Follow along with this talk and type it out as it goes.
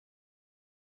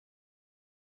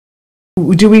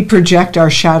do we project our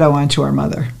shadow onto our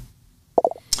mother?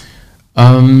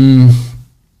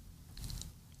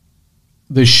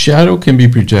 The shadow can be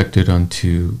projected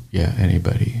onto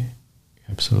anybody.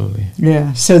 Absolutely.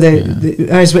 Yeah. So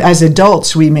as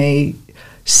adults, we may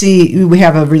see we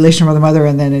have a relation with the mother,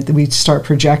 and then we start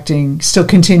projecting, still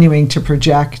continuing to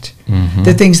project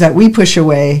the things that we push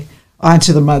away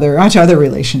onto the mother, onto other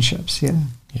relationships. Yeah.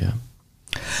 Yeah.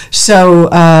 So,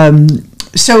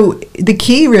 so the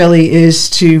key really is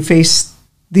to face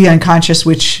the unconscious,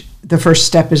 which the first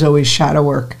step is always shadow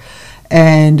work.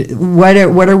 And what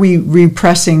are we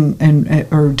repressing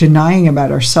or denying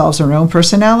about ourselves, our own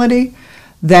personality,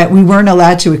 that we weren't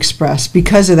allowed to express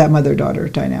because of that mother-daughter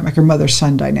dynamic or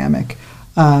mother-son dynamic?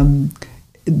 And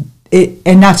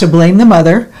not to blame the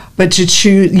mother, but to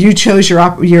choose. You chose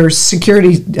your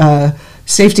security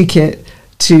safety kit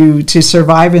to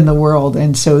survive in the world,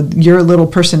 and so your little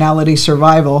personality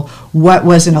survival, what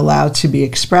wasn't allowed to be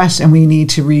expressed, and we need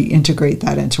to reintegrate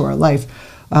that into our life.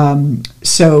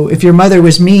 So if your mother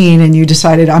was mean and you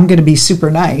decided, I'm going to be super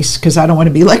nice because I don't want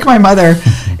to be like my mother,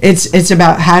 it's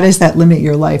about how does that limit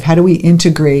your life? How do we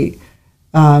integrate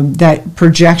that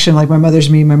projection, like my mother's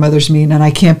mean, and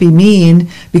I can't be mean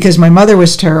because my mother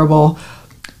was terrible.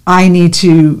 I need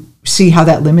to see how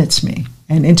that limits me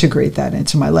and integrate that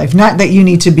into my life. Not that you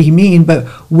need to be mean, but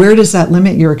where does that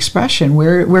limit your expression?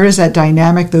 Where does that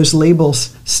dynamic, those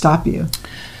labels stop you?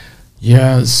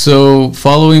 Yeah, so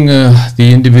following the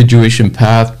individuation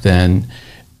path, then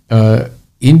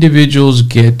individuals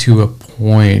get to a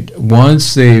point,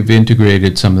 once they've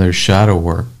integrated some of their shadow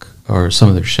work or some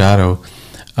of their shadow,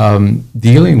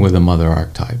 dealing with a mother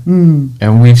archetype.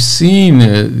 And we've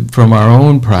seen from our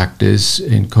own practice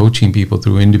in coaching people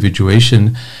through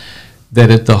individuation that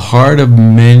at the heart of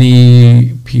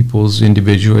many people's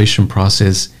individuation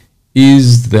process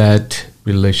is that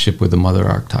relationship with the mother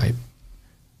archetype.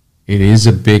 It is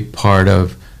a big part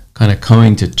of kind of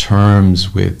coming to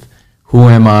terms with who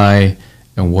am I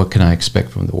and what can I expect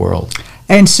from the world.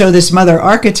 And so this mother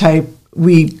archetype,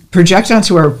 we project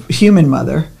onto our human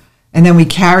mother, and then we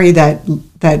carry that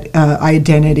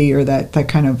identity or that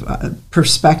kind of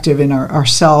perspective in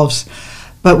ourselves.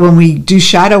 But when we do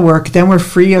shadow work, then we're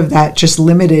free of that just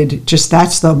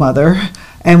that's the mother,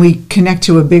 and we connect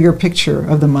to a bigger picture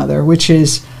of the mother, which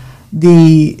is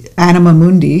the anima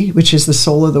mundi, which is the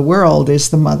soul of the world,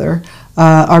 is the mother.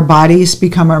 Our bodies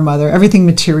become our mother. Everything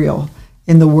material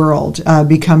in the world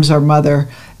becomes our mother.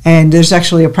 And there's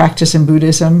actually a practice in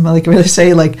Buddhism, like where they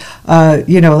say, like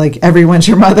everyone's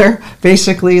your mother,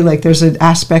 basically. Like there's an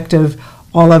aspect of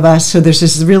all of us. So there's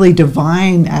this really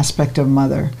divine aspect of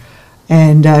mother.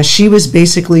 And she was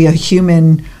basically a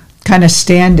human kind of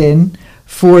stand-in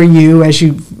for you as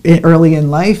you early in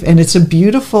life. And it's a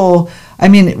beautiful,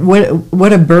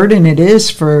 what a burden it is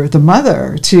for the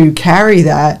mother to carry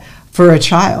that for a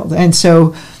child. And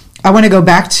so I want to go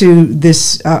back to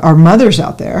this, our mothers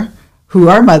out there who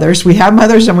are mothers. We have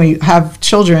mothers and we have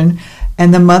children,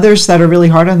 and the mothers that are really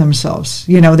hard on themselves.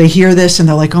 They hear this and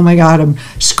they're like, oh my God, I'm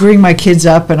screwing my kids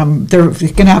up, and they're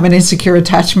going to have an insecure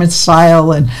attachment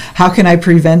style, and how can I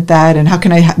prevent that? And how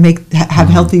can I have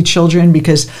healthy children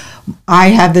because I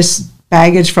have this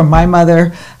baggage from my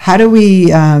mother?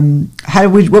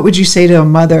 What would you say to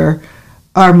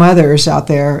our mothers out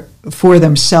there for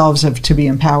themselves to be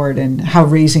empowered, and how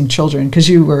raising children, because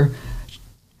you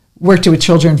worked with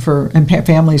children and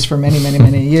families for many, many,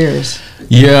 many years.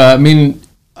 Yeah,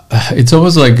 it's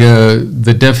almost like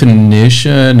the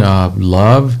definition of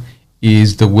love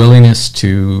is the willingness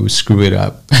to screw it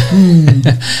up.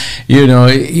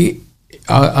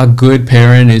 A good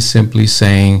parent is simply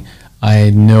saying,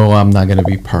 I know I'm not going to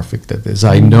be perfect at this.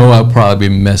 I know I'll probably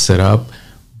mess it up,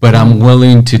 but I'm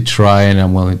willing to try and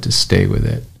I'm willing to stay with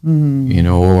it.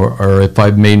 Or if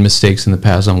I've made mistakes in the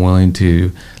past, I'm willing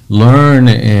to learn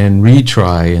and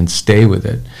retry and stay with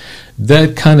it.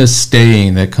 That kind of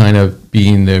staying, that kind of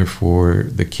being there for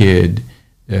the kid,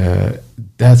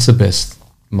 that's the best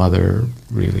mother,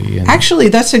 really. And actually,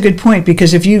 that's a good point,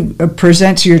 because if you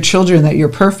present to your children that you're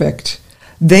perfect,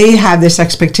 they have this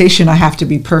expectation, I have to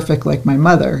be perfect like my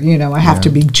mother. I have to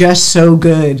be just so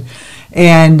good.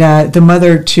 And the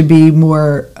mother to be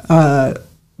more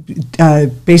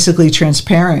basically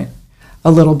transparent a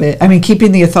little bit.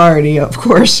 Keeping the authority, of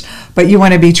course, but you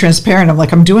want to be transparent.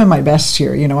 I'm doing my best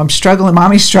here. I'm struggling.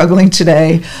 Mommy's struggling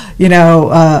today.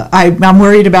 I'm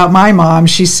worried about my mom.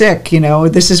 She's sick.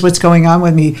 This is what's going on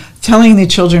with me. Telling the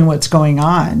children what's going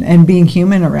on and being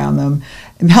human around them,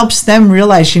 it helps them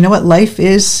realize, life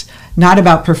is not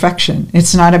about perfection.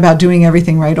 It's not about doing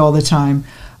everything right all the time.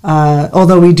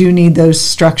 Although we do need those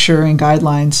structure and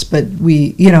guidelines, but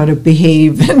we, to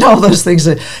behave and all those things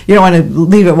that you don't want to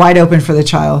leave it wide open for the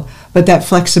child, but that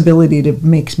flexibility to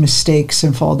make mistakes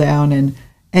and fall down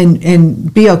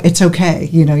and be, it's okay.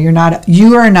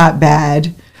 You are not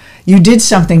bad. You did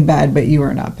something bad, but you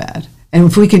are not bad. And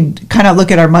if we can kind of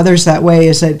look at our mothers that way,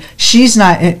 is that she's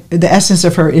not, the essence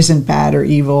of her isn't bad or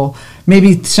evil.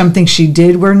 Maybe something she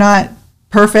did were not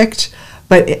perfect,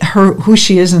 but who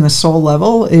she is in the soul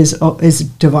level is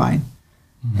divine.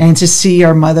 Mm-hmm. And to see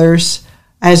our mothers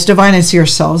as divine and see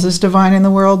ourselves as divine in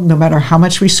the world, no matter how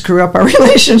much we screw up our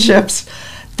relationships,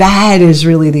 that is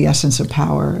really the essence of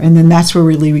power. And then that's where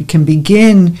really we can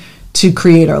begin to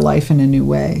create our life in a new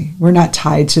way. We're not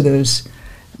tied to those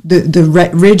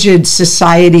the rigid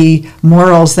society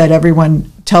morals that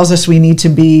everyone tells us we need to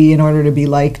be in order to be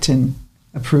liked and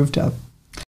approved of.